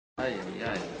Ay, ay,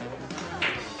 ay.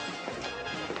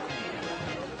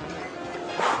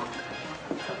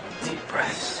 Deep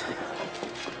breaths.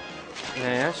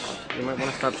 Nash, you might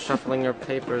want to stop shuffling your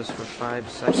papers for 5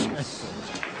 seconds.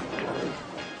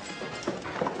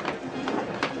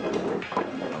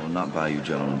 I will not buy you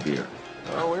gentlemen beer.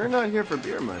 Oh, we're not here for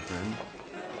beer, my friend.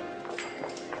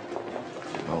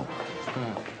 Oh.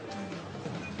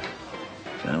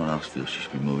 Does anyone else feel she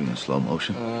should be moving in slow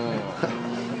motion?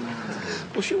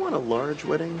 Will she want a large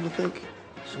wedding, you think?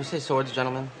 Should we say swords,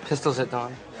 gentlemen? Pistols at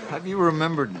dawn? Have you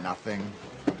remembered nothing?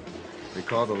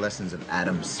 Recall the lessons of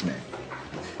Adam Smith,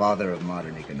 the father of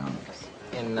modern economics.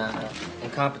 In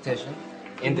competition,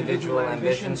 individual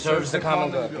ambition serves the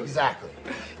common good. Exactly.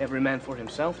 Every man for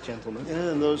himself, gentlemen.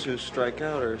 Yeah, and those who strike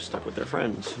out are stuck with their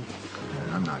friends.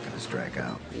 I'm not going to strike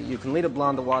out. You can lead a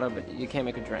blonde to water, but you can't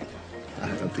make her drink. I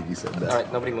don't think you said that. All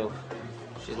right, nobody move.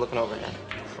 She's looking over here.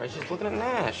 Right, she's looking at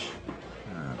Nash.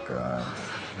 Oh, God.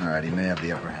 All right, he may have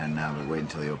the upper hand now, but wait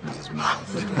until he opens his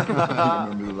mouth.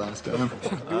 Remember the last time?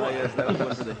 Ah, yes, that was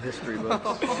one of the history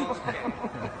books.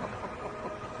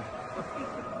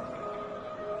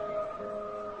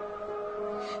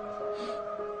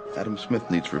 Adam Smith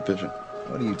needs revision.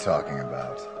 What are you talking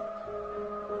about?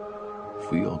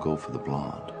 If we all go for the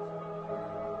blonde,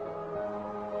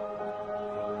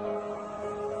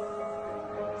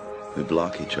 we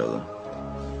block each other.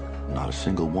 Not a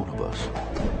single one of us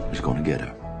is going to get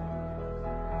her.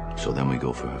 So then we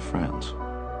go for her friends.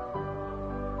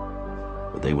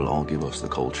 But they will all give us the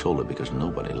cold shoulder because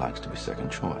nobody likes to be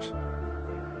second choice.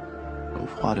 But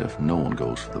what if no one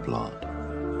goes for the blonde?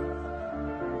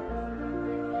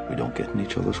 We don't get in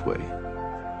each other's way,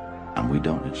 and we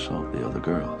don't insult the other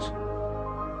girls.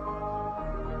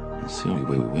 That's the only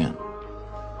way we win.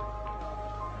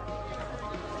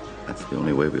 That's the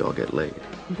only way we all get laid.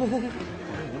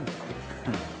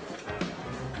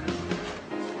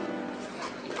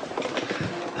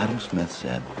 Adam Smith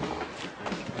said,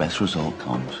 the best result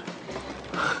comes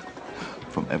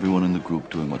from everyone in the group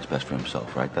doing what's best for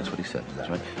himself, right? That's what he said, that's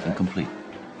right? Incomplete.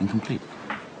 Incomplete.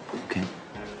 Okay?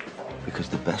 Because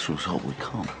the best result would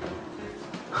come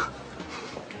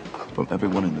from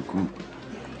everyone in the group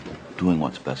doing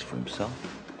what's best for himself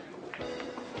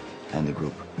and the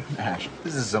group. Ash,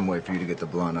 this is some way for you to get the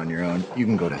blonde on your own. You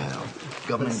can go to hell.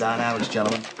 Governing dynamics,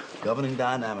 gentlemen. Governing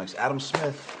dynamics. Adam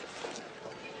Smith.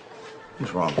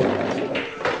 What's wrong?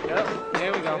 Yep,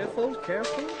 there we go. Careful,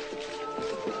 careful.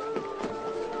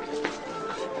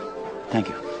 Thank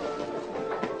you.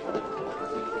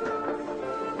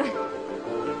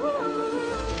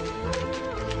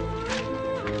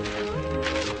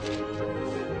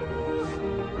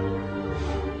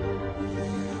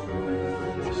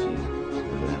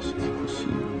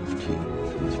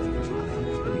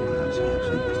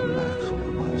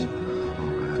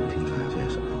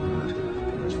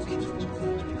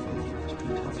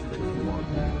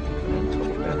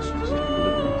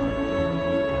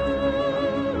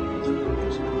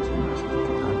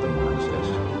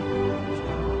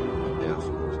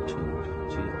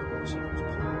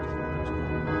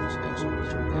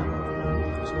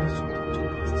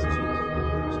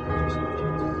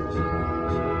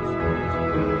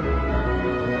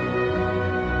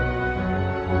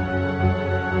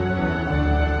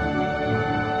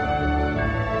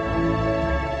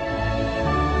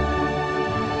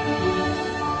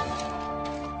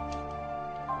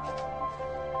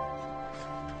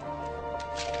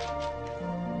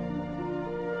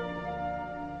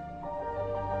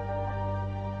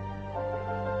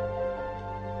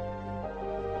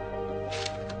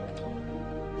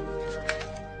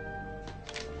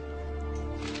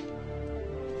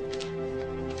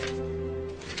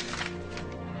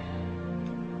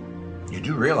 You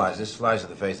do realize this flies in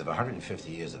the face of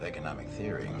 150 years of economic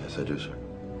theory. Yes, I do, sir.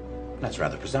 That's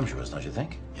rather presumptuous, don't you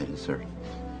think? It is, sir.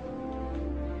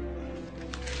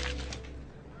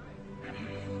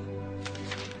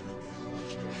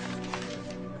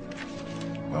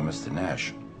 Well, Mr.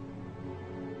 Nash,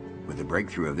 With a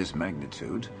breakthrough of this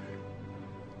magnitude,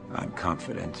 I'm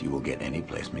confident you will get any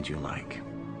placement you like.